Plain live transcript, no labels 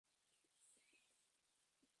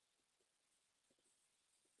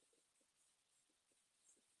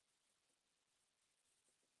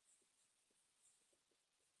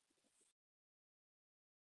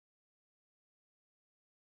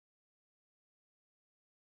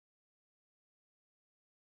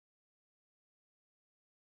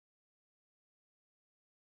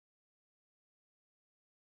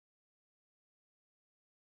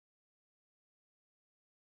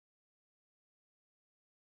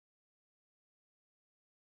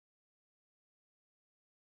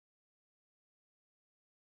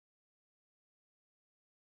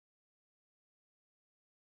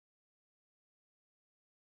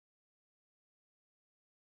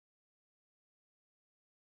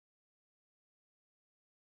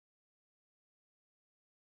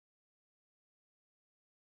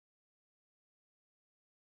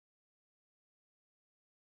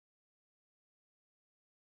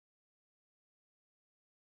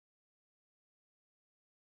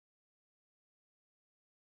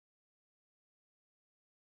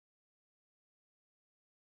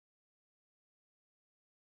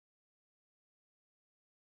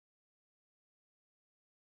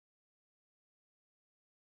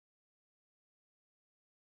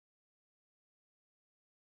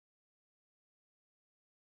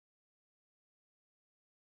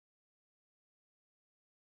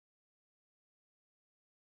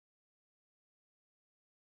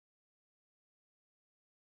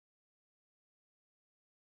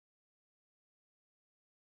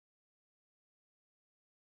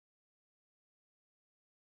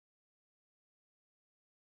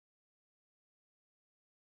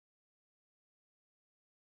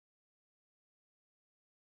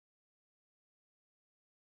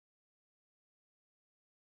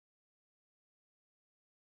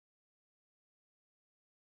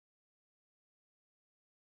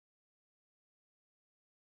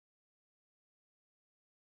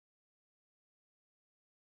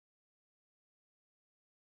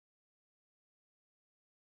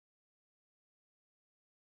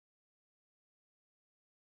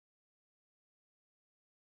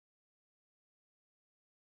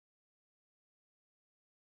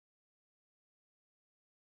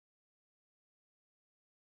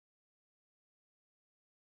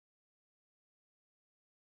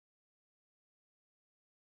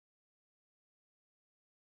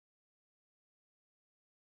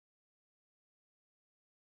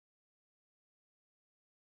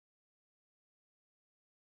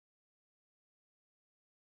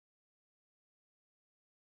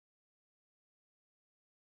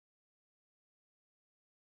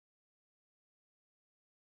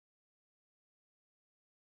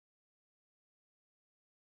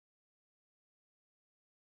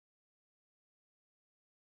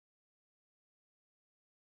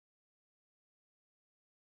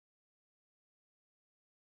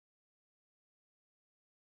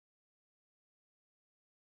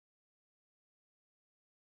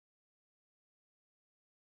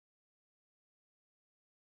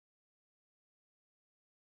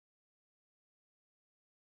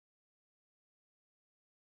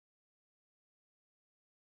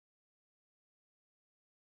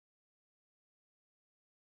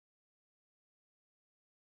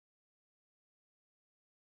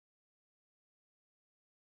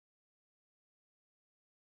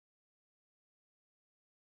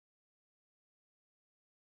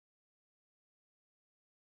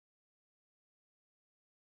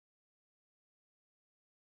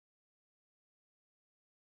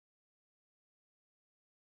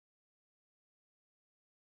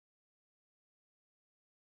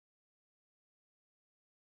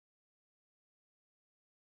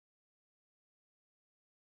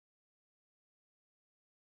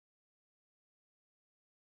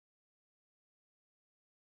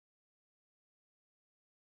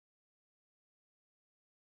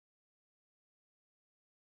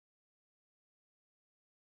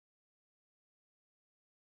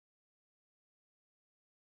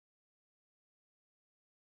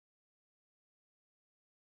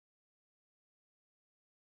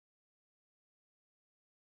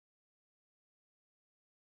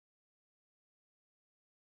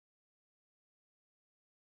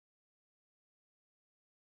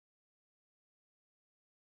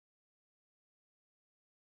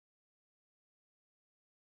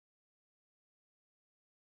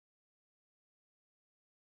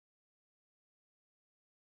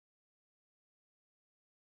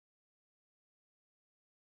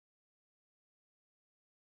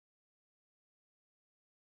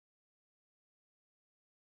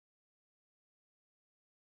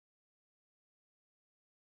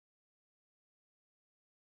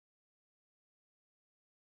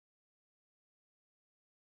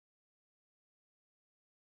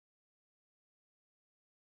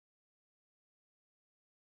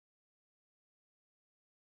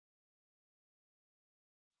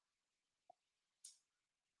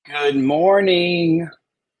Good morning.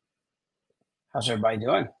 How's everybody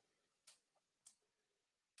doing?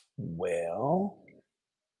 Well,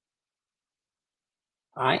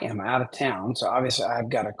 I am out of town, so obviously I've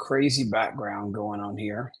got a crazy background going on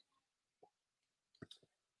here.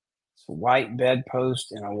 It's a white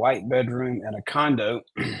bedpost in a white bedroom in a condo,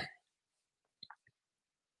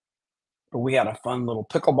 but we had a fun little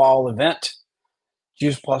pickleball event,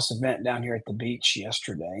 Juice Plus event down here at the beach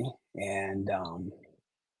yesterday, and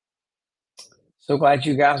so glad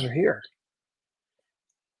you guys are here.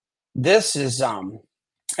 This is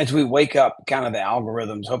as we wake up, kind of the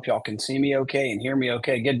algorithms. Hope y'all can see me okay and hear me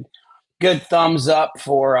okay. Good thumbs up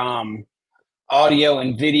for audio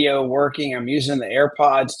and video working. I'm using the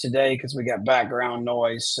AirPods today because we got background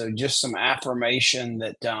noise. So just some affirmation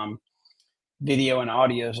that video and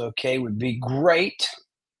audio is okay would be great.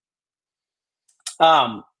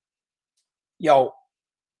 Um, Yo,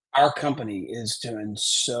 our company is doing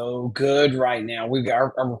so good right now. We've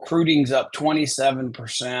got our recruiting's up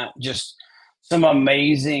 27%. Just some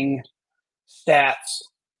amazing stats.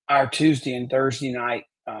 Our Tuesday and Thursday night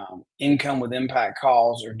income with impact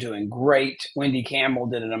calls are doing great. Wendy Campbell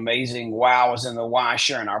did an amazing wow, was in the Y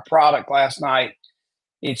sharing our product last night.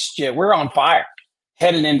 It's just, we're on fire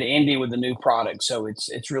heading into Indy with the new product. So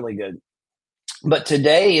it's really good. But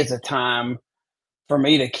today is a time for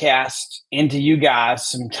me to cast into you guys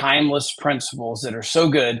some timeless principles that are so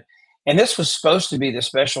good. And this was supposed to be the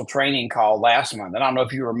special training call last month. And I don't know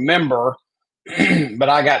if you remember, but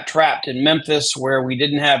I got trapped in Memphis where we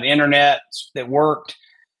didn't have internet that worked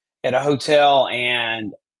at a hotel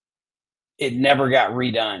and it never got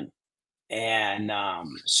redone. And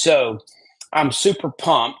so I'm super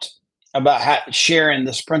pumped about sharing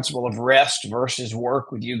this principle of rest versus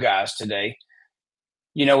work with you guys today.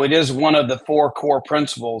 You know, it is one of the four core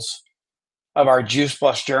principles of our Juice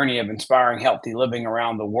Plus journey of inspiring healthy living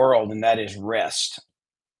around the world, and that is rest.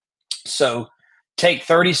 So take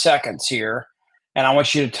 30 seconds here, and I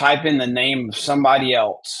want you to type in the name of somebody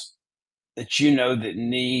else that you know that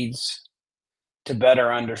needs to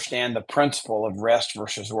better understand the principle of rest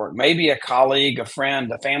versus work. Maybe a colleague, a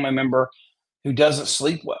friend, a family member who doesn't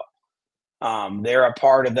sleep well. They're a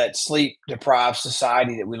part of that sleep deprived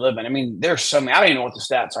society that we live in. I mean, there's so many, I don't even know what the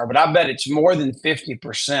stats are, but I bet it's more than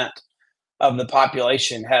 50% of the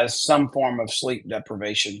population has some form of sleep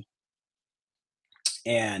deprivation.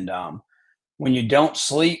 And when you don't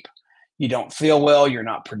sleep, you don't feel well, you're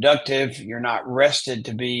not productive, you're not rested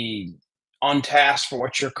to be on task for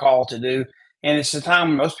what you're called to do. And it's the time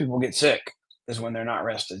when most people get sick is when they're not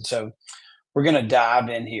rested. So we're going to dive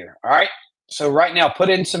in here. All right. So right now, put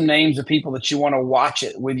in some names of people that you want to watch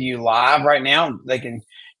it with you live right now.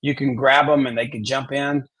 You can grab them and they can jump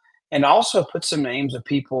in, and also put some names of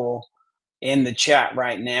people in the chat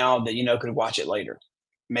right now that you know could watch it later.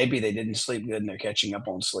 Maybe they didn't sleep good and they're catching up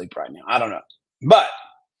on sleep right now. I don't know, but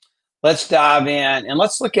let's dive in and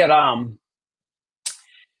let's look at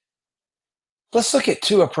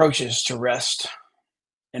two approaches to rest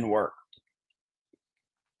and work.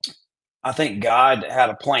 I think God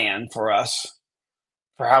had a plan for us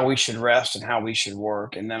for how we should rest and how we should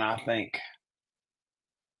work. And then I think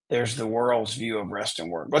there's the world's view of rest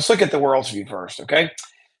and work. Let's look at the world's view first, okay?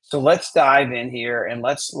 So let's dive in here and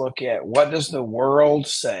let's look at what does the world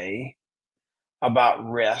say about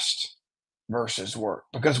rest versus work?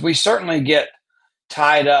 Because we certainly get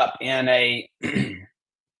tied up in a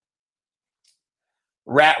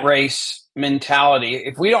rat race mentality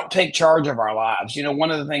if we don't take charge of our lives. You know,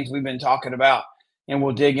 one of the things we've been talking about, and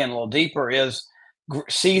we'll dig in a little deeper, is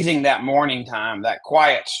seizing that morning time, that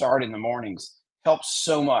quiet start in the mornings helps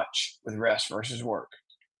so much with rest versus work.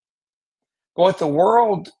 But what the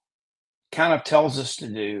world kind of tells us to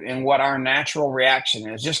do and what our natural reaction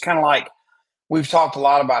is, just kind of like we've talked a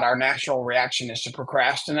lot about, our natural reaction is to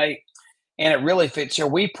procrastinate. And it really fits here.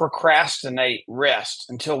 We procrastinate rest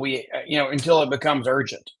until until it becomes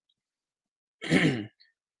urgent.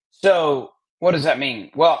 So what does that mean?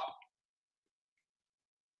 Well,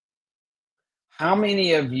 how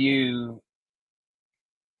many of you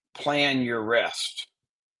plan your rest?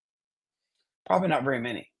 Probably not very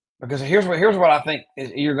many, because here's what I think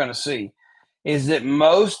you're going to see is that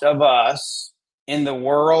most of us in the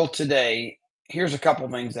world today, here's a couple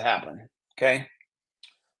things that happen. Okay,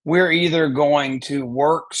 we're either going to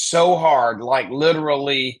work so hard, like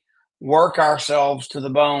literally work ourselves to the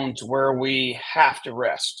bone to where we have to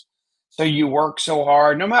rest. So you work so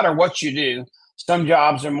hard, no matter what you do. Some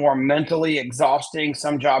jobs are more mentally exhausting.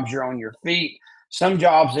 Some jobs you're on your feet. Some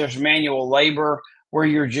jobs there's manual labor where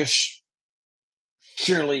you're just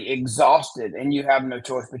surely exhausted and you have no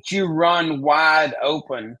choice, but you run wide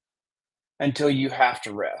open until you have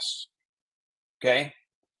to rest. Okay.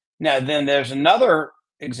 Now, then there's another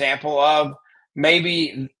example of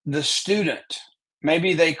maybe the student,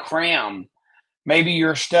 maybe they cram, maybe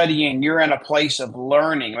you're studying, you're in a place of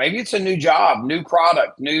learning, maybe it's a new job, new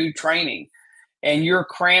product, new training, and you're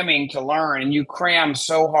cramming to learn and you cram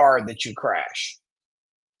so hard that you crash.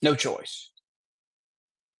 No choice.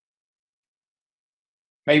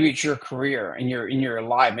 Maybe it's your career and your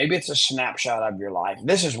life. Maybe it's a snapshot of your life.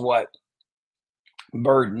 This is what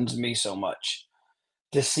burdens me so much,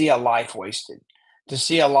 to see a life wasted, to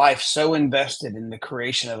see a life so invested in the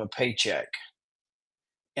creation of a paycheck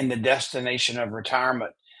and the destination of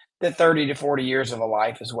retirement that 30 to 40 years of a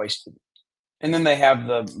life is wasted. And then they have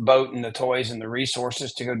the boat and the toys and the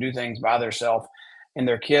resources to go do things by themselves, and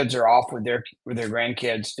their kids are off with their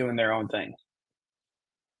grandkids doing their own thing.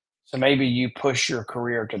 So maybe you push your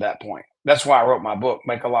career to that point. That's why I wrote my book,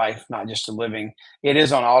 Make a Life, Not Just a Living. It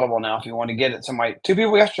is on Audible now if you want to get it. Somebody, two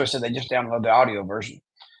people yesterday said they just downloaded the audio version.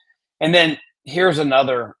 And then here's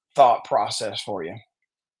another thought process for you.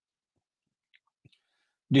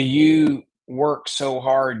 Do you work so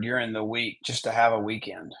hard during the week just to have a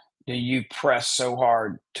weekend? Do you press so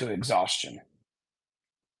hard to exhaustion?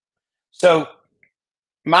 So,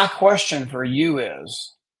 my question for you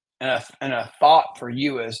is, and a thought for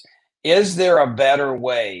you is there a better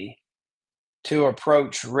way to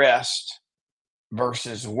approach rest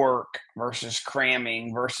versus work versus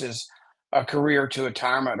cramming versus a career to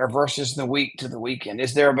retirement or versus the week to the weekend?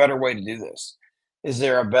 Is there a better way to do this? Is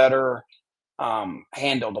there a better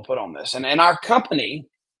handle to put on this? And our company,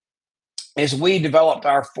 as we developed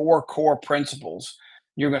our four core principles,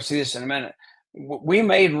 you're going to see this in a minute. We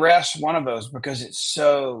made rest one of those because it's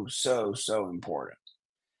so, so, so important.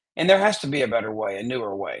 And there has to be a better way, a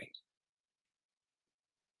newer way.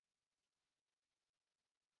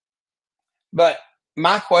 But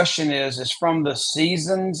my question is from the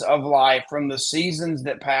seasons of life, from the seasons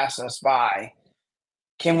that pass us by,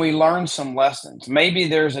 can we learn some lessons? Maybe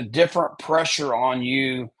there's a different pressure on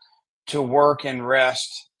you to work and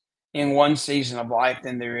rest in one season of life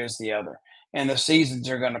than there is the other. And the seasons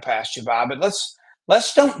are going to pass you by. But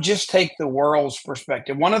let's don't just take the world's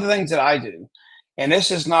perspective. One of the things that I do, and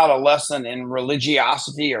this is not a lesson in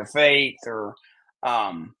religiosity or faith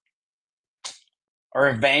um,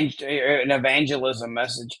 an evangelism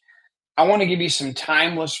message. I want to give you some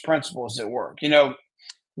timeless principles that work. You know,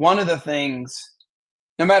 one of the things,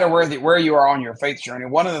 no matter where you are on your faith journey,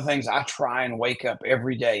 one of the things I try and wake up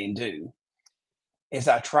every day and do is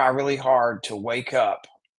I try really hard to wake up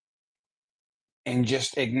and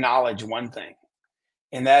just acknowledge one thing,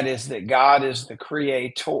 and that is that God is the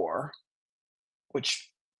creator, which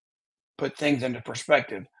put things into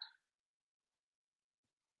perspective.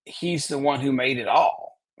 He's the one who made it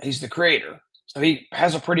all. He's the creator. So he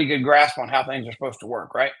has a pretty good grasp on how things are supposed to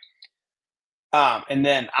work, right? And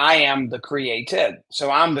then I am the created. So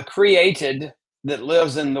I'm the created that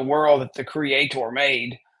lives in the world that the creator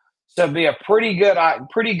made. So it'd be a pretty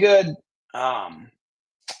good um,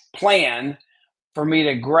 plan for me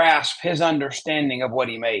to grasp his understanding of what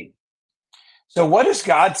he made. So what does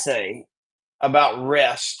God say about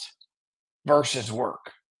rest versus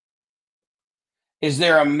work? Is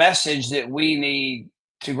there a message that we need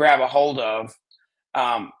to grab a hold of?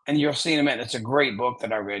 And you'll see in a minute. It's a great book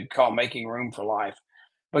that I read called "Making Room for Life."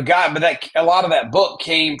 But that a lot of that book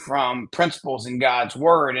came from principles in God's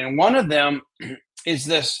Word, and one of them is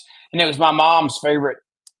this. And it was my mom's favorite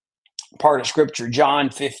part of Scripture, John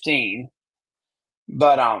 15.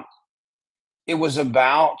 But it was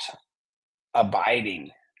about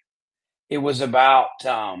abiding. It was about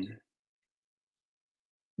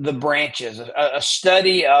the branches, a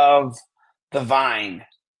study of the vine.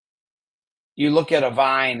 You look at a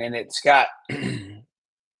vine and it's got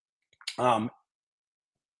um,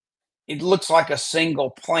 it looks like a single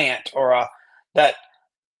plant or a that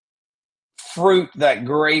fruit, that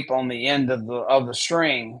grape on the end of the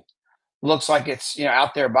string looks like it's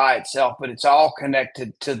out there by itself, but it's all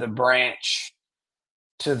connected to the branch,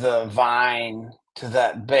 to the vine, to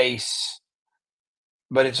that base,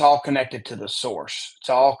 but it's all connected to the source. It's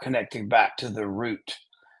all connected back to the root,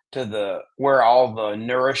 to the where all the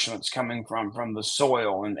nourishment's coming from the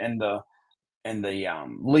soil and the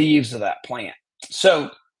leaves of that plant.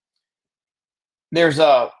 So there's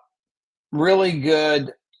a really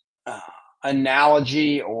good uh,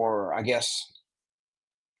 analogy, or I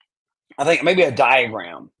think maybe a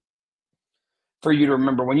diagram for you to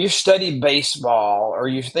remember when you study baseball or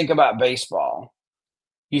you think about baseball.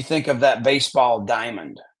 You think of that baseball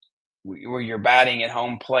diamond where you're batting at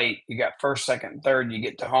home plate. You got first, second, third. You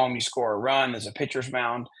get to home, you score a run. There's a pitcher's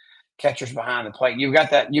mound. catcher's behind the plate. You've got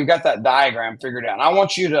that diagram figured out. And I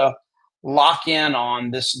want you to lock in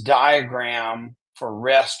on this diagram for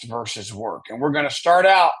rest versus work. And we're going to start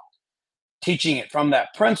out teaching it from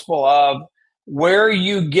that principle of where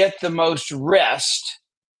you get the most rest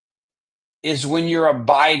is when you're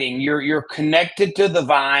abiding. You're connected to the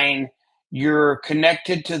vine, you're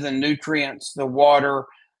connected to the nutrients, the water,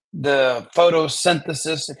 the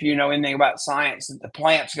photosynthesis, if you know anything about science, that the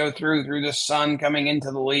plants go through the sun coming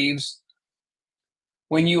into the leaves.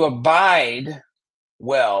 When you abide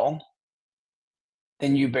well,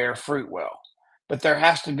 then you bear fruit well. But there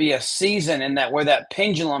has to be a season in that where that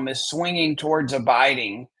pendulum is swinging towards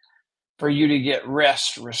abiding for you to get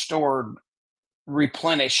rest, restored,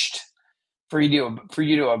 replenished, for you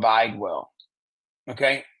to abide well.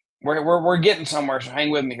 Okay, we're getting somewhere, so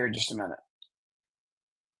hang with me here just a minute.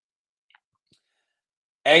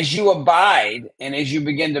 As you abide and as you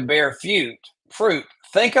begin to bear fruit,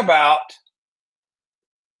 think about,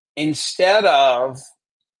 instead of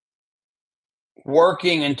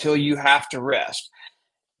working until you have to rest,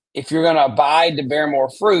 if you're going to abide to bear more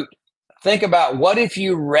fruit, think about, what if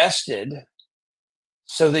you rested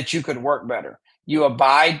so that you could work better? You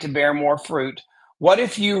abide to bear more fruit. What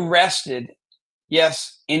if you rested,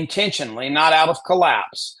 yes, intentionally, not out of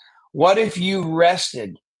collapse? What if you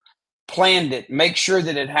rested, planned it, make sure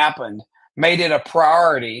that it happened, made it a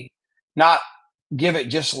priority, not give it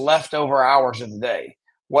just leftover hours of the day?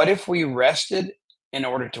 What if we rested in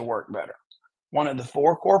order to work better? One of the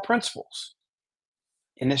 4 core principles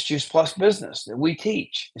in this Juice Plus business that we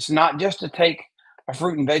teach. It's not just to take a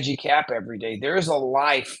fruit and veggie cap every day. There is a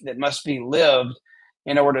life that must be lived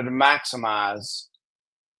in order to maximize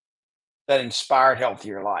that inspired,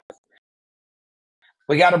 healthier life.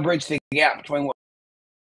 We got to bridge the gap between what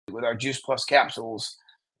with our Juice Plus capsules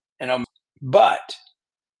and but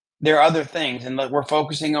there are other things, and we're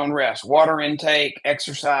focusing on rest, water intake,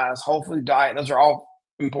 exercise, whole food diet. Those are all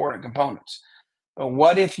important components. But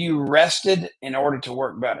what if you rested in order to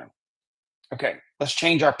work better? Okay, let's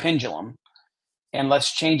change our pendulum and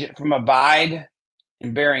let's change it from abide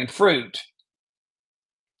and bearing fruit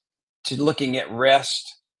to looking at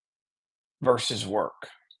rest versus work.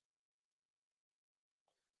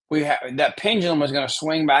 We have that pendulum is going to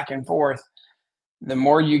swing back and forth. The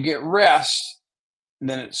more you get rest,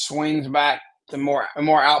 then it swings back. The more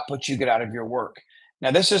output you get out of your work.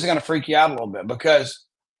 Now, this is going to freak you out a little bit because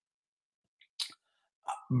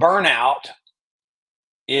burnout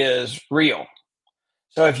is real.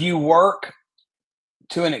 So if you work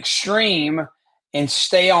to an extreme and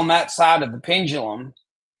stay on that side of the pendulum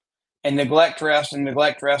and neglect rest and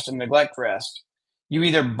neglect rest and neglect rest, you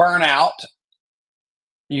either burn out,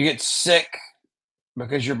 you get sick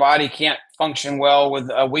because your body can't function well with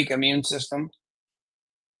a weak immune system.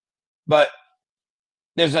 But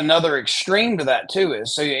there's another extreme to that too.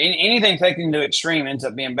 Is so anything taken to extreme ends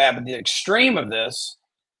up being bad. But the extreme of this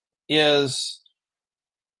is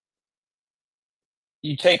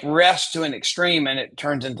you take rest to an extreme and it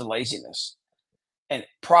turns into laziness. And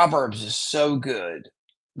Proverbs is so good.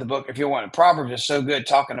 The book, if you want, Proverbs is so good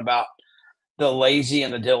talking about the lazy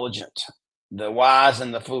and the diligent, the wise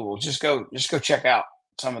and the fool. Just go check out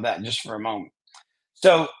some of that just for a moment.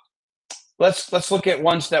 So let's look at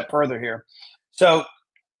one step further here. So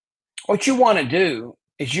what you want to do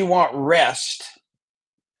is you want rest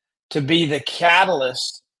to be the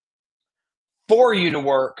catalyst for you to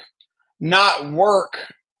work, not work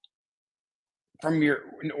from your.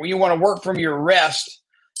 You want to work from your rest,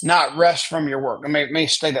 not rest from your work. Let me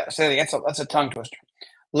say that. That's a tongue twister.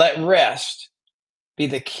 Let rest be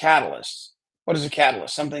the catalyst. What is a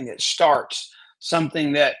catalyst? Something that starts,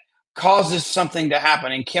 something that causes something to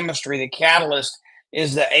happen. In chemistry, the catalyst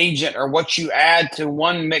is the agent or what you add to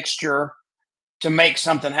one mixture to make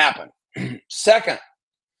something happen. Second,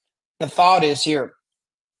 the thought is here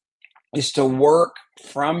is to work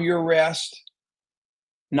from your rest,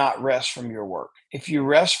 not rest from your work. If you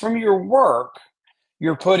rest from your work,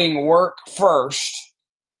 you're putting work first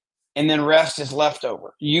and then rest is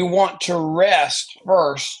leftover. You want to rest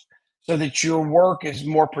first so that your work is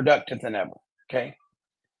more productive than ever. Okay.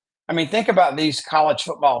 I mean, think about these college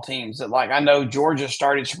football teams that, like, I know Georgia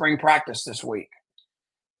started spring practice this week,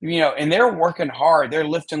 and they're working hard. They're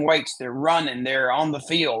lifting weights. They're running. They're on the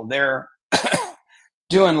field. They're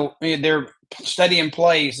they're studying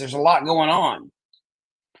plays. There's a lot going on.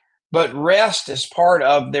 But rest is part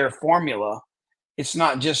of their formula. It's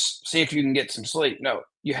not just see if you can get some sleep. No,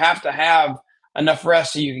 you have to have enough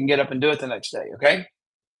rest so you can get up and do it the next day. Okay.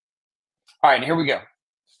 All right, here we go.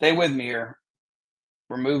 Stay with me here.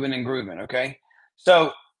 We're moving and grooving. Okay.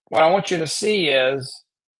 So what I want you to see is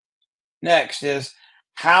next is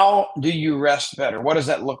How do you rest better? What does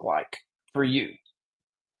that look like for you?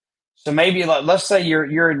 So maybe let's say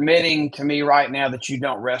you're admitting to me right now that you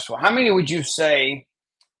don't rest well. How many would you say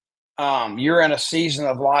you're in a season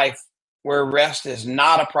of life where rest is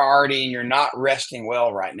not a priority and you're not resting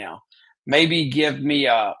well right now? Maybe give me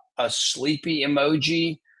a sleepy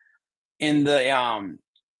emoji in the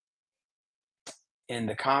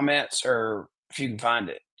comments, or if you can find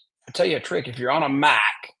it. I'll tell you a trick. If you're on a Mac,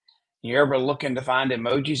 you're ever looking to find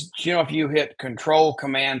emojis, you know, if you hit Control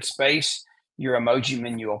Command Space, your emoji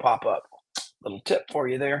menu will pop up. Little tip for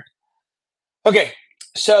you there. Okay,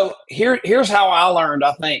 so here's how I learned.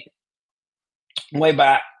 I think way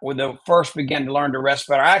back when the first began to learn to rest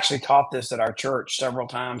better. I actually taught this at our church several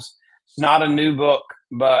times. It's not a new book,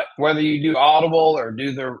 but whether you do Audible or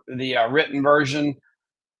do the written version,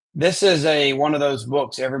 this is a one of those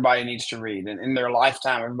books everybody needs to read, and in their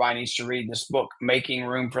lifetime, everybody needs to read this book, "Making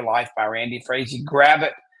Room for Life" by Randy Frazee. Grab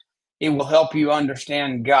it; it will help you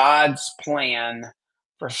understand God's plan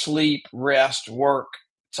for sleep, rest, work.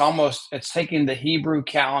 It's taking the Hebrew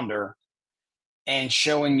calendar and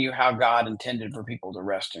showing you how God intended for people to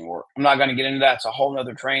rest and work. I'm not going to get into that; it's a whole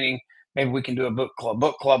nother training. Maybe we can do a book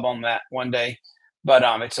club on that one day. But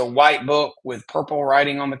it's a white book with purple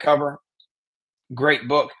writing on the cover. Great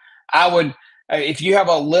book. I would, if you have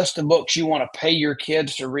a list of books you want to pay your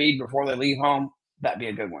kids to read before they leave home, that'd be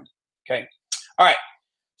a good one. Okay. All right.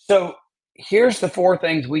 So here's the four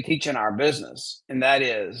things we teach in our business, and that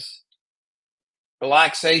is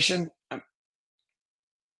relaxation,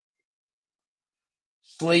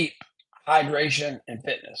 sleep, hydration, and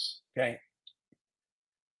fitness. Okay.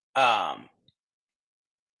 Um,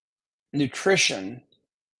 nutrition,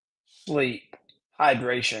 sleep,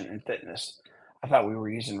 hydration, and fitness. I thought we were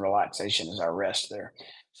using relaxation as our rest there.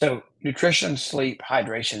 So nutrition, sleep,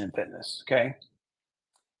 hydration, and fitness. Okay.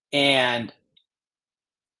 And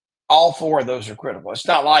all four of those are critical. It's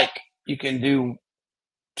not like you can do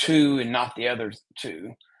two and not the other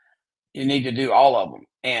two. You need to do all of them.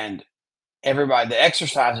 And the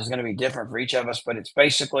exercise is going to be different for each of us, but it's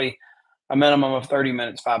basically a minimum of 30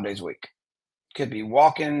 minutes, 5 days a week. Could be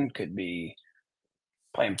walking, could be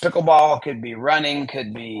playing pickleball, could be running,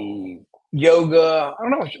 could be yoga. I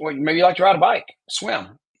don't know. Maybe you like to ride a bike,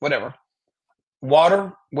 swim, whatever.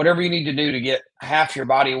 Water, whatever you need to do to get half your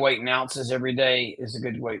body weight in ounces every day is a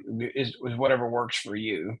good way, is whatever works for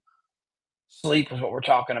you. Sleep is what we're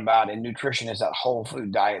talking about, and nutrition is that whole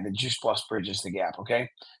food diet. The Juice Plus bridges the gap. Okay,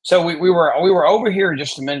 so we were over here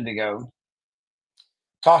just a minute ago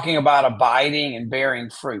talking about abiding and bearing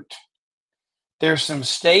fruit. There's some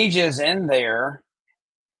stages in there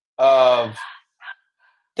of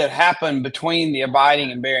that happen between the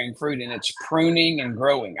abiding and bearing fruit, and it's pruning and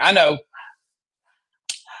growing. I know.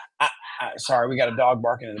 I, sorry, we got a dog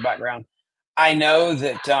barking in the background. I know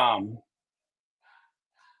that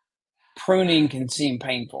pruning can seem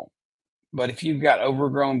painful, but if you've got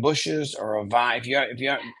overgrown bushes or a vine,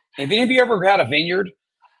 if any of you ever had a vineyard,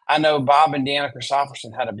 I know Bob and Deanna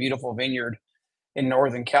Christopherson had a beautiful vineyard in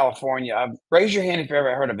Northern California. Raise your hand if you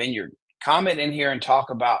ever heard of vineyard. Comment in here and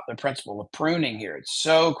talk about the principle of pruning here. It's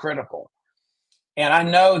so critical. And I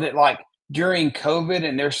know that like during COVID,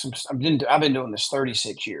 and I've been doing this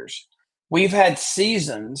 36 years. We've had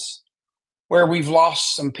seasons where we've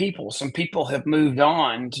lost some people. Some people have moved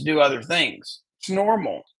on to do other things. It's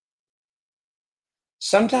normal.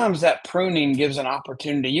 Sometimes that pruning gives an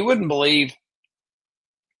opportunity. You wouldn't believe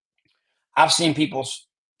I've seen people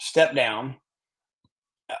step down,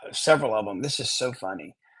 several of them. This is so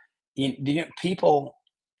funny. People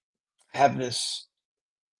have this,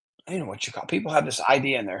 I don't know what you call people have this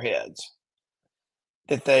idea in their heads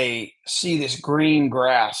that they see this green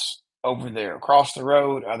grass over there across the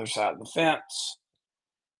road, other side of the fence,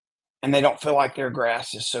 and they don't feel like their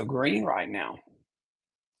grass is so green right now.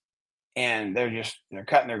 And they're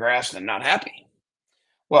cutting their grass and they're not happy.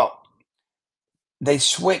 Well, they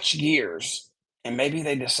switch gears and maybe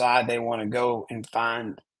they decide they want to go and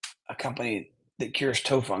find a company that cures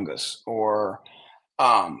toe fungus, or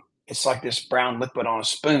it's like this brown liquid on a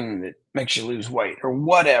spoon that makes you lose weight or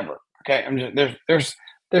whatever. Okay,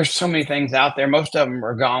 there's so many things out there. Most of them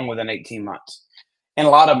are gone within 18 months, and a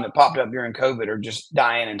lot of them that popped up during COVID are just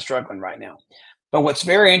dying and struggling right now. But what's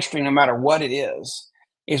very interesting, no matter what it is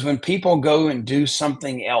when people go and do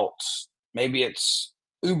something else. Maybe it's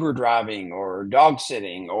Uber driving or dog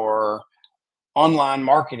sitting or online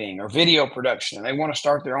marketing or video production, and they want to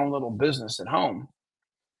start their own little business at home.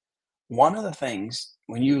 One of the things,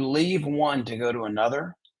 when you leave one to go to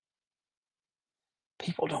another,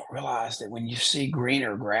 people don't realize that when you see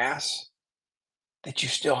greener grass, that you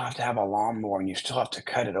still have to have a lawnmower and you still have to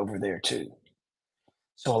cut it over there too.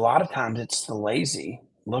 So a lot of times it's the lazy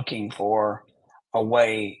looking for a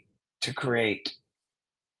way to create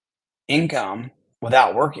income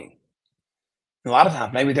without working. A lot of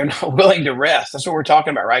times, maybe they're not willing to rest. That's what we're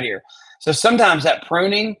talking about right here. So sometimes that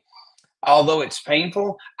pruning, although it's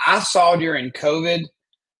painful, I saw during COVID,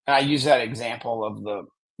 and I use that example of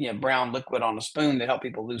the brown liquid on a spoon to help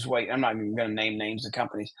people lose weight. I'm not even going to name names of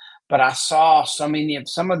companies, but I saw so many of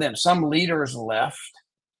some of them, some leaders left,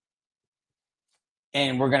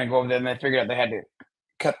 and we're going to go over there, and they figured out they had to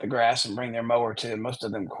cut the grass and bring their mower to, and most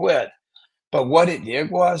of them quit. But what it did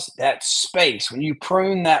was that space, when you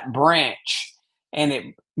prune that branch and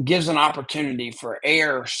it gives an opportunity for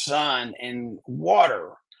air, sun, and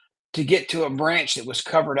water to get to a branch that was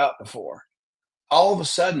covered up before. All of a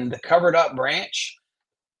sudden, the covered up branch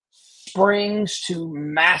springs to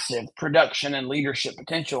massive production and leadership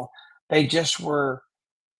potential. They just were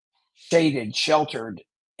shaded, sheltered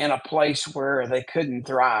in a place where they couldn't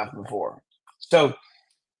thrive before. So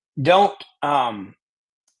don't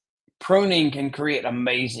pruning can create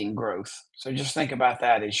amazing growth. So just think about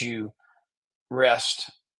that as you rest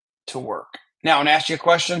to work. Now, I'm gonna ask you a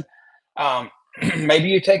question. Um, maybe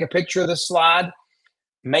you take a picture of this slide.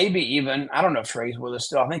 Maybe even, I don't know if Trey's with us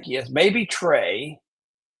still. I think he is. Maybe Trey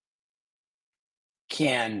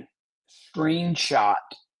can screenshot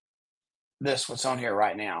this, what's on here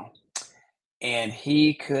right now, and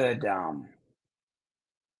he could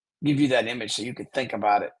give you that image so you could think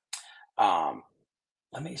about it. Um,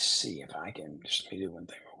 let me see if I can just let me do one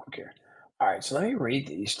thing real quick here. All right, so let me read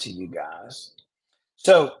these to you guys.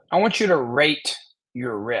 So I want you to rate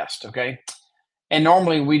your rest, okay? And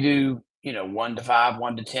normally we do, 1 to 5,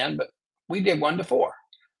 1 to 10, but we did 1 to 4,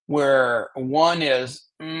 where one is,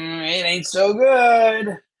 it ain't so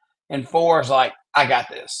good. And four is like, I got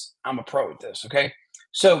this. I'm a pro at this, okay?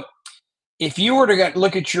 So if you were to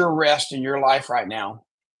look at your rest in your life right now,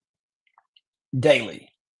 daily,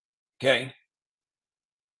 okay?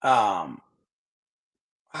 Um,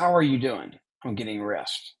 how are you doing on getting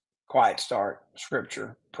rest? Quiet start,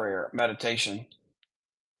 scripture, prayer, meditation.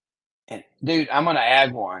 And dude, I'm going to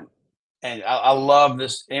add one. And I love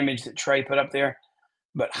this image that Trey put up there.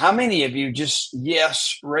 But how many of you just,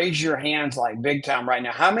 yes, raise your hands like big time right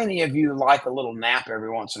now? How many of you like a little nap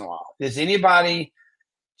every once in a while? Does anybody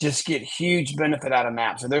just get huge benefit out of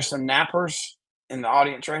naps? Are there some nappers in the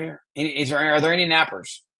audience right here? Are there any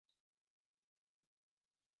nappers?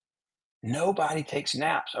 Nobody takes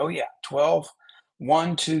naps. Oh, yeah. 12,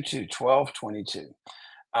 1, 2, 2, 12, 22.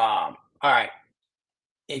 All right.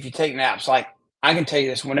 If you take naps, like I can tell you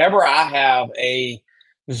this, whenever I have a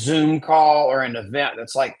Zoom call or an event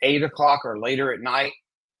that's like 8 o'clock or later at night,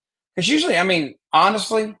 because usually, I mean,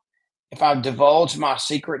 honestly, if I divulge my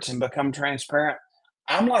secrets and become transparent,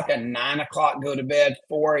 I'm like a 9 o'clock go to bed,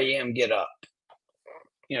 4 a.m. get up.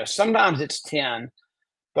 Sometimes it's 10,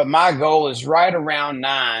 but my goal is right around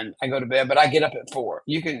 9. I go to bed, but I get up at 4.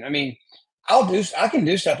 I mean, I can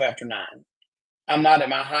do stuff after 9. I'm not at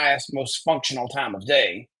my highest, most functional time of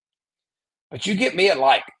day, but you get me at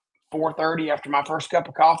like 4:30 after my first cup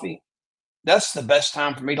of coffee. That's the best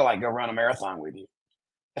time for me to like go run a marathon with you.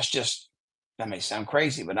 That may sound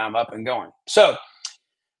crazy, but I'm up and going. So,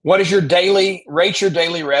 what is rate your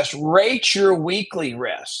daily rest, rate your weekly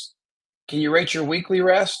rest. Can you rate your weekly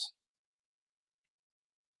rest?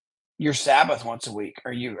 Your Sabbath once a week.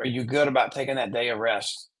 Are you good about taking that day of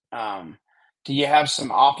rest? Do you have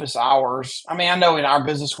some office hours? I mean, I know in our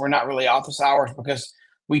business we're not really office hours because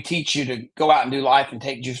we teach you to go out and do life and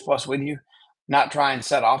take Juice Plus with you, not try and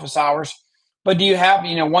set office hours. But do you have,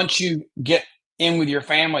 once you get in with your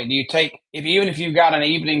family, do you take, even if you've got an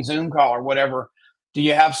evening Zoom call or whatever, do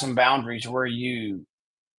you have some boundaries where you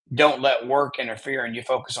don't let work interfere and you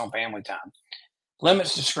focus on family time?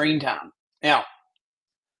 Limits to screen time. Now,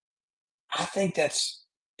 I think that's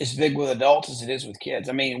as big with adults as it is with kids.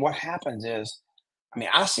 I mean, what happens is,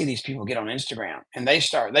 I see these people get on Instagram and they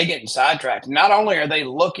getting sidetracked. Not only are they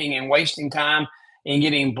looking and wasting time and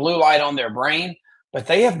getting blue light on their brain, but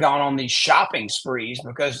they have gone on these shopping sprees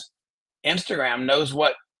because Instagram knows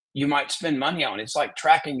what you might spend money on. It's like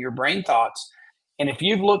tracking your brain thoughts. And if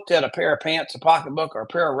you've looked at a pair of pants, a pocketbook, or a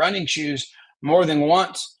pair of running shoes more than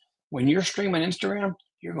once, when you're streaming Instagram,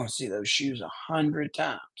 you're going to see those shoes 100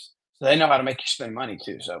 times. So they know how to make you spend money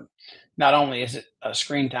too. So not only is it a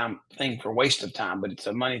screen time thing for waste of time, but it's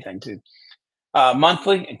a money thing too.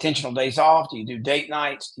 Monthly intentional days off. Do you do date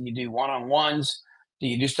nights? Do you do one-on-ones? Do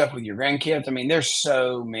you do stuff with your grandkids? I mean, there's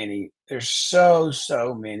so many. There's so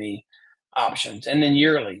many options. And then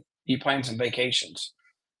yearly, do you plan some vacations?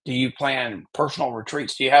 Do you plan personal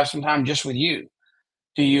retreats? Do you have some time just with you?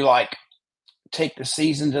 Do you like take the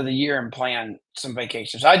seasons of the year and plan some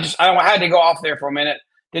vacations. I had to go off there for a minute.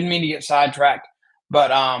 Didn't mean to get sidetracked,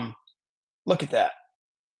 but look at that.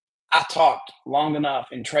 I talked long enough,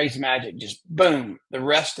 and Trey's Magic just boom. The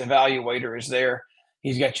rest evaluator is there.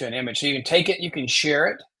 He's got you an image, so you can take it, you can share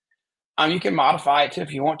it. You can modify it too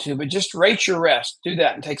if you want to, but just rate your rest. Do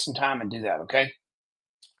that and take some time and do that. Okay.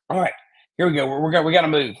 All right. Here we go. We got to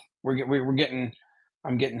move. We're getting.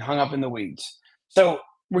 I'm getting hung up in the weeds. So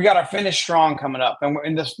we got our finish strong coming up,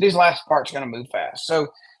 and these last parts going to move fast. So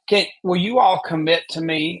will you all commit to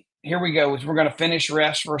me? Here we go. We're going to finish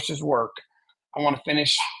rest versus work. I want to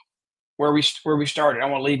finish where we started. I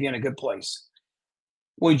want to leave you in a good place.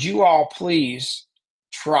 Would you all please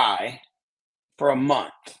try for a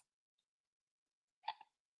month?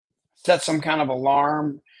 Set some kind of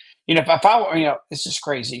alarm. If I, it's just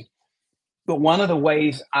crazy. But one of the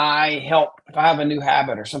ways I help, if I have a new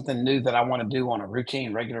habit or something new that I want to do on a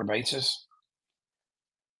routine, regular basis,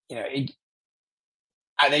 you know, it,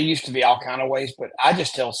 there used to be all kind of ways, but I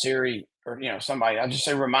just tell Siri or somebody, I just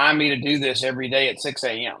say, remind me to do this every day at 6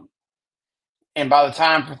 a.m. And by the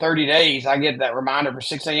time for 30 days I get that reminder for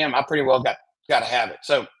 6 a.m., I pretty well got to have it.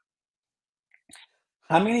 So,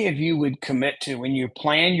 how many of you would commit to when you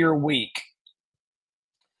plan your week?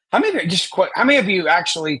 How many of you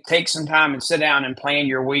actually take some time and sit down and plan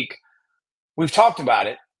your week? We've talked about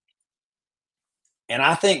it, and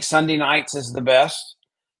I think Sunday nights is the best.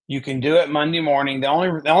 You can do it Monday morning. The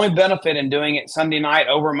only benefit in doing it Sunday night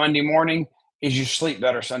over Monday morning is you sleep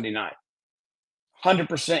better Sunday night.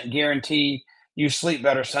 100% guarantee you sleep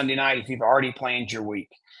better Sunday night if you've already planned your week.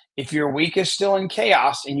 If your week is still in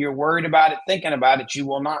chaos and you're worried about it, thinking about it, you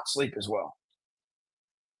will not sleep as well.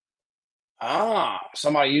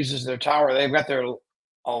 Somebody uses their tower. They've got their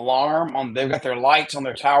they've got their lights on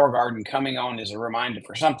their tower garden coming on as a reminder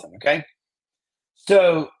for something. Okay.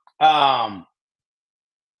 So, how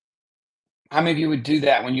many of you would do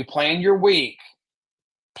that when you plan your week?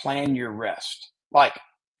 Plan your rest. Like,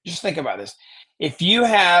 just think about this. If you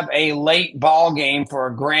have a late ball game for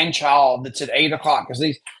a grandchild that's at 8 o'clock, because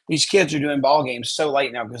these kids are doing ball games so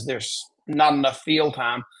late now because there's not enough field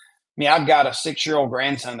time. I mean, I've got a 6-year-old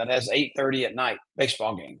grandson that has 8:30 at night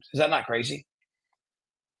baseball games. Is that not crazy?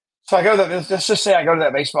 So I go to let's just say I go to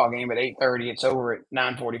that baseball game at 8:30. It's over at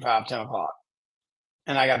 9:45, 10 o'clock,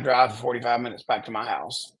 and I got to drive for 45 minutes back to my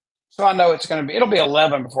house. So I know it'll be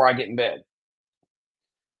 11 before I get in bed.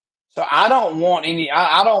 So I don't want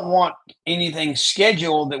anything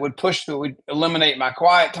scheduled that would eliminate my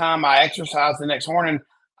quiet time, my exercise the next morning.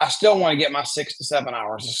 I still want to get my 6 to 7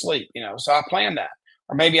 hours of sleep. So I plan that.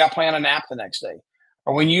 Or maybe I plan a nap the next day.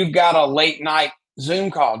 Or when you've got a late night Zoom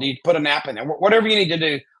call, do you put a nap in there? Whatever you need to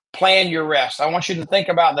do, plan your rest. I want you to think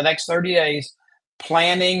about the next 30 days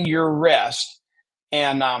planning your rest.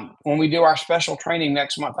 And when we do our special training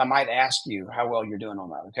next month, I might ask you how well you're doing on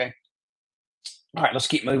that. Okay. All right, let's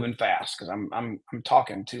keep moving fast because I'm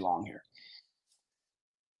talking too long here.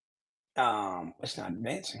 It's not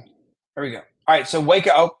advancing. There we go. All right, so wake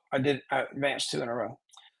up. Oh, I advanced two in a row.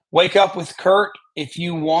 Wake up with Kurt if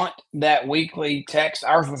you want that weekly text.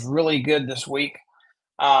 Ours was really good this week.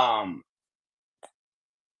 Um,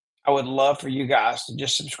 I would love for you guys to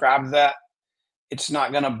just subscribe to that. It's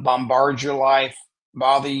not going to bombard your life,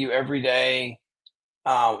 bother you every day.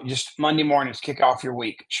 Just Monday mornings kick off your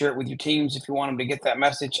week. Share it with your teams if you want them to get that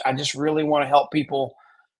message. I just really want to help people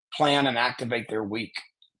plan and activate their week.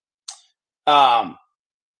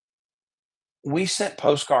 We sent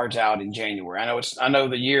postcards out in January. I know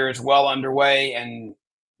the year is well underway and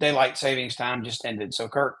daylight savings time just ended. So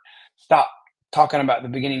Kurt, stop talking about the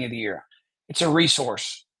beginning of the year. It's a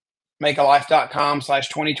resource.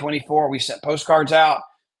 Makealife.com/2024. We sent postcards out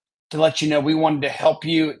to let you know we wanted to help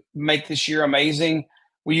you make this year amazing.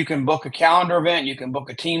 Well, you can book a calendar event, you can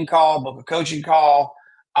book a team call, book a coaching call.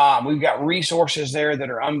 We've got resources there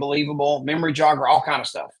that are unbelievable, memory jogger, all kind of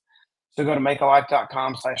stuff. So go to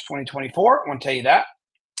makealife.com/2024. I want to tell you that.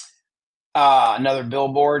 Another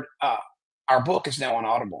billboard. Our book is now on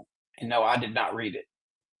Audible. And no, I did not read it.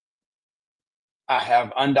 I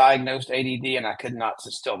have undiagnosed ADD and I could not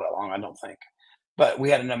sit still that long, I don't think. But we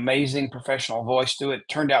had an amazing professional voice to it.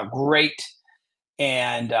 Turned out great.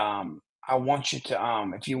 And I want you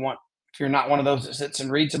to, if you're not one of those that sits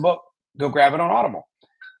and reads a book, go grab it on Audible.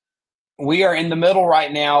 We are in the middle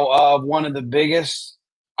right now of one of the biggest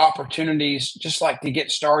opportunities, just like to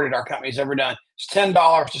get started, our company's ever done. It's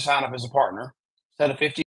 $10 to sign up as a partner instead of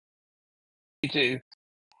 52.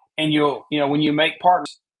 And when you make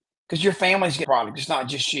partners, because your families get product, it's not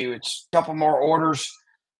just you. It's a couple more orders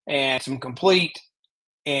and some complete,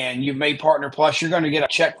 and you've made Partner Plus. You're going to get a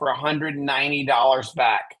check for $190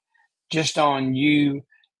 back just on you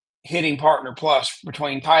hitting Partner Plus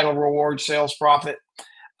between title, reward, sales, profit.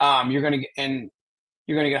 You're going to get, and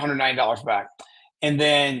you're going to get $190 back. And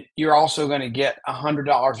then you're also going to get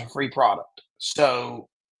 $100 of free product. So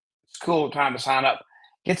it's a cool time to sign up.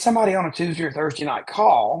 Get somebody on a Tuesday or Thursday night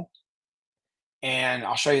call, and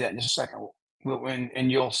I'll show you that in just a second.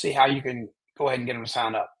 And you'll see how you can go ahead and get them to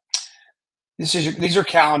sign up. These are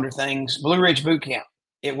calendar things. Blue Ridge Boot Camp.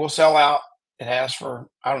 It will sell out. It has for,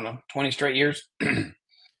 I don't know, 20 straight years.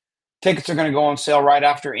 Tickets are going to go on sale right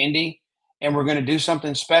after Indy, and we're going to do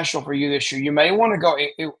something special for you this year. You may want to go.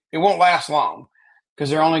 It won't last long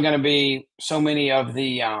because there are only going to be so many of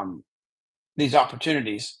these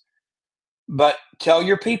opportunities. But tell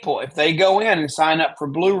your people if they go in and sign up for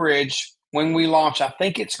Blue Ridge when we launch. I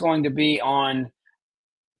think it's going to be on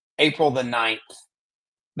April the 9th.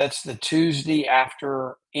 That's the Tuesday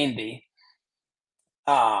after Indy.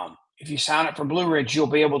 If you sign up for Blue Ridge, you'll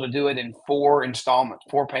be able to do it in 4 installments,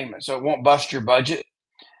 4 payments. So it won't bust your budget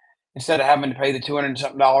instead of having to pay the 200 and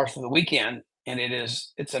something dollars for the weekend. And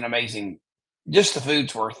it's an amazing, just the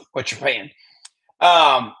food's worth what you're paying.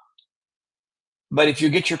 But if you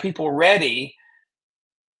get your people ready,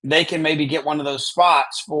 they can maybe get one of those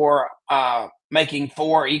spots for making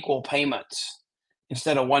 4 equal payments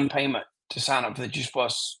instead of 1 payment to sign up for the Juice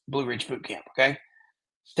Plus Blue Ridge Boot Camp. Okay.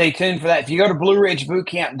 Stay tuned for that. If you go to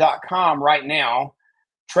BlueRidgeBootCamp.com right now,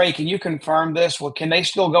 Trey, can you confirm this? Well, can they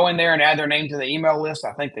still go in there and add their name to the email list?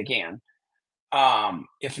 I think they can.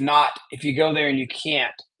 If not, if you go there and you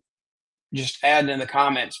can't, just add in the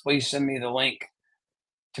comments. Please send me the link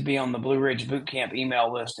to be on the Blue Ridge Bootcamp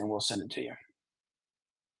email list, and we'll send it to you.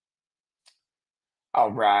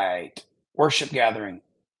 All right. Worship gathering.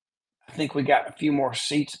 I think we got a few more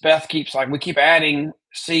seats. Beth keeps we keep adding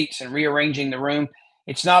seats and rearranging the room.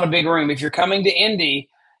 It's not a big room. If you're coming to Indy,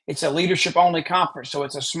 it's a leadership only conference. So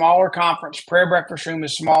it's a smaller conference. Prayer breakfast room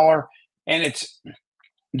is smaller, and it's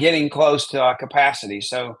getting close to capacity.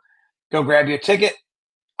 So go grab you a ticket.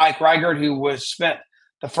 Ike Reichert, who spent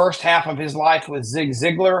the first half of his life with Zig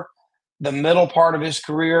Ziglar, the middle part of his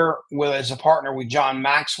career as a partner with John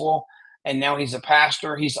Maxwell, and now he's a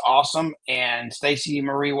pastor. He's awesome. And Stacey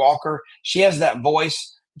Marie Walker, she has that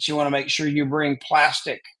voice that you want to make sure you bring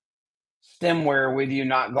plastic stemware with you,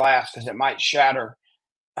 not glass, because it might shatter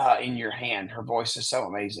in your hand. Her voice is so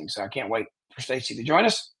amazing. So I can't wait for Stacey to join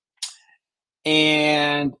us.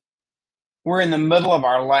 And we're in the middle of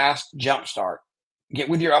our last jumpstart. Get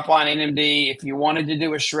with your upline NMD. If you wanted to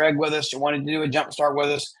do a shred with us, you wanted to do a jumpstart with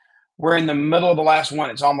us, we're in the middle of the last one.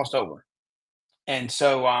 It's almost over. And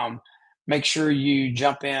so make sure you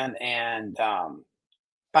jump in and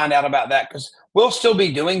find out about that, because we'll still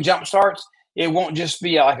be doing jumpstarts. It won't just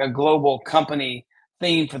be like a global company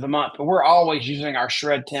theme for the month, but we're always using our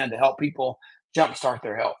Shred 10 to help people jumpstart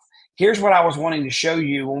their health. Here's what I was wanting to show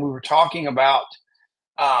you when we were talking about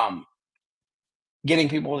getting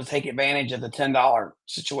people to take advantage of the $10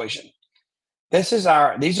 situation. These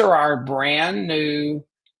are our brand new.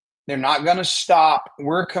 They're not going to stop.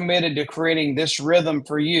 We're committed to creating this rhythm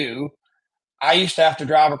for you. I used to have to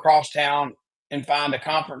drive across town and find a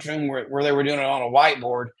conference room where they were doing it on a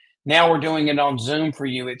whiteboard. Now we're doing it on Zoom for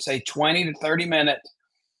you. It's a 20 to 30-minute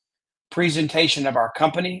presentation of our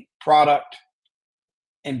company, product,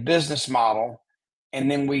 and business model.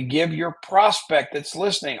 And then we give your prospect that's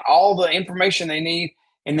listening all the information they need.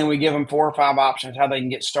 And then we give them 4 or 5 options how they can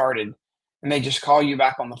get started. And they just call you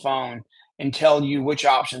back on the phone and tell you which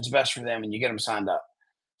option's best for them, and you get them signed up.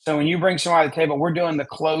 So when you bring somebody to the table, we're doing the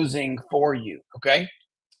closing for you, okay?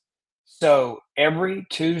 So every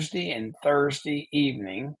Tuesday and Thursday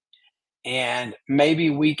evening, and maybe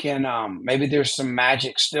we can, maybe there's some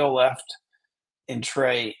magic still left in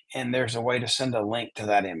Trey, and there's a way to send a link to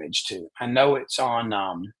that image too. I know it's on,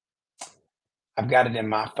 I've got it in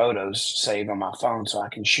my photos saved on my phone so I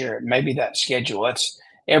can share it. Maybe that schedule, that's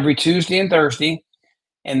every Tuesday and Thursday.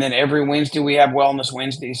 And then every Wednesday, we have Wellness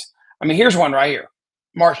Wednesdays. I mean, here's one right here.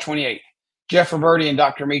 March 28th. Jeff Roberti and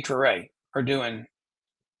Dr. Mitra Ray are doing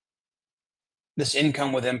this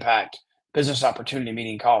Income with Impact business opportunity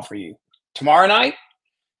meeting call for you. Tomorrow night,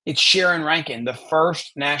 it's Sharon Rankin, the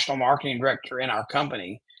first national marketing director in our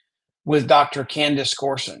company, with Dr. Candice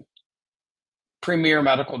Corson, premier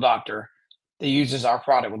medical doctor that uses our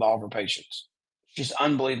product with all of her patients. She's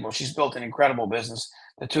unbelievable. She's built an incredible business.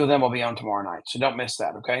 The 2 of them will be on tomorrow night, so don't miss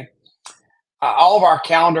that, okay? All of our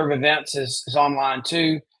calendar of events is online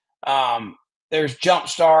too. There's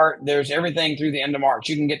Jumpstart. There's everything through the end of March.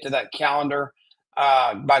 You can get to that calendar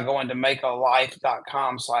by going to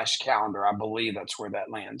makealife.com/calendar. I believe that's where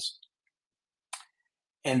that lands.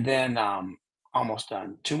 And then almost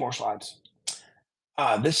done. 2 more slides.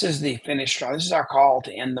 This is the finish strong. This is our call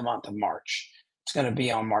to end the month of March. It's going to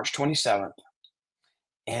be on March 27th.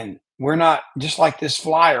 And we're not just like this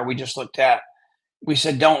flyer we just looked at. We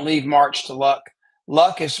said, don't leave March to luck.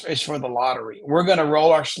 Luck is for the lottery. We're going to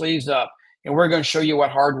roll our sleeves up and we're going to show you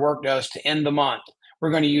what hard work does to end the month.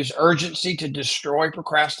 We're going to use urgency to destroy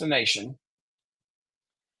procrastination.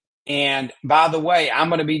 And by the way, I'm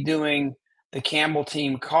going to be doing the Campbell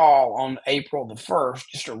team call on April the 1st,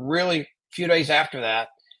 just a really few days after that.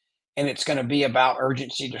 And it's going to be about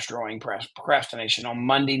urgency destroying procrastination on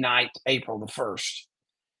Monday night, April the 1st.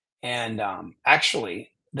 And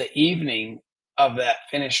actually, the evening of that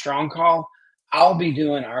Finish Strong call, I'll be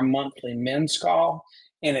doing our monthly men's call.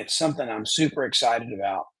 And it's something I'm super excited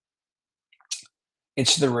about.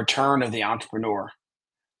 It's the return of the entrepreneur.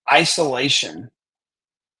 Isolation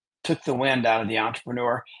took the wind out of the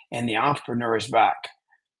entrepreneur, and the entrepreneur is back.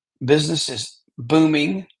 Business is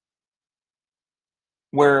booming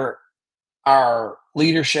where our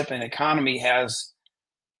leadership and economy has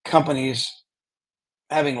companies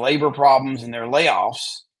having labor problems and their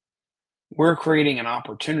layoffs. We're creating an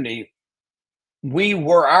opportunity.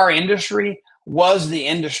 Our industry was the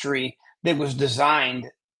industry that was designed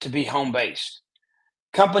to be home based.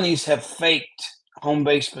 Companies have faked home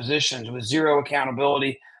based positions with zero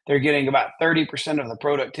accountability. They're getting about 30% of the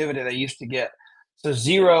productivity they used to get. So,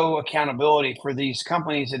 zero accountability for these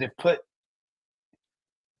companies that have put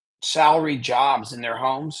salary jobs in their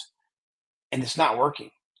homes, and it's not working.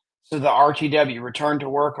 So, the RTW, return to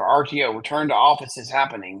work, or RTO, return to office, is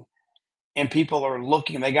happening. And people are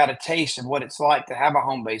looking, they got a taste of what it's like to have a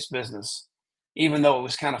home based business, even though it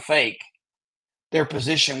was kind of fake. Their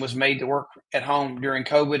position was made to work at home during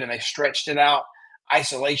COVID and they stretched it out.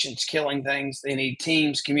 Isolation's killing things. They need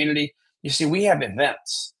teams, community. You see, we have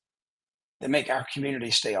events that make our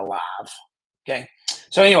community stay alive. Okay.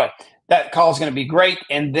 So, anyway, that call is going to be great.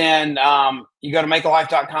 And then you go to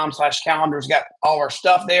makealife.com/calendar. It's got all our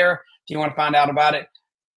stuff there if you want to find out about it.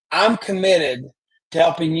 I'm committed to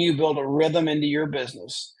helping you build a rhythm into your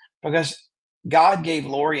business because God gave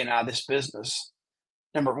Lori and I this business.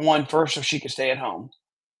 Number one, first, so she could stay at home,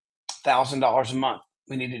 $1,000 a month.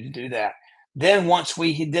 We needed to do that. Then once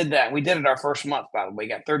we did that, we did it our first month, by the way,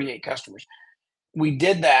 got 38 customers. We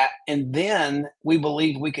did that, and then we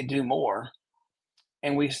believed we could do more.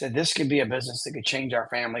 And we said, this could be a business that could change our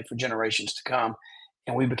family for generations to come.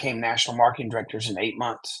 And we became national marketing directors in 8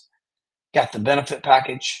 months. Got the benefit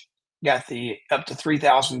package, got the up to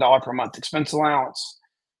 $3,000 per month expense allowance,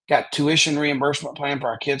 got tuition reimbursement plan for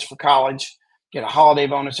our kids for college, get a holiday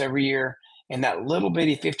bonus every year, and that little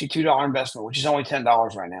bitty $52 investment, which is only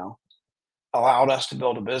 $10 right now, allowed us to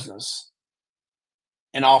build a business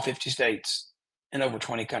in all 50 states and over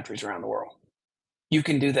 20 countries around the world. You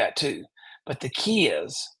can do that too. But the key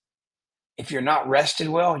is, if you're not rested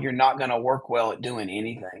well, you're not going to work well at doing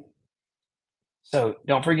anything. So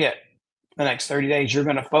don't forget, the next 30 days, you're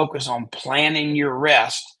going to focus on planning your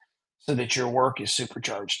rest so that your work is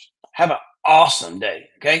supercharged. Have an awesome day.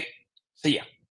 Okay. See ya.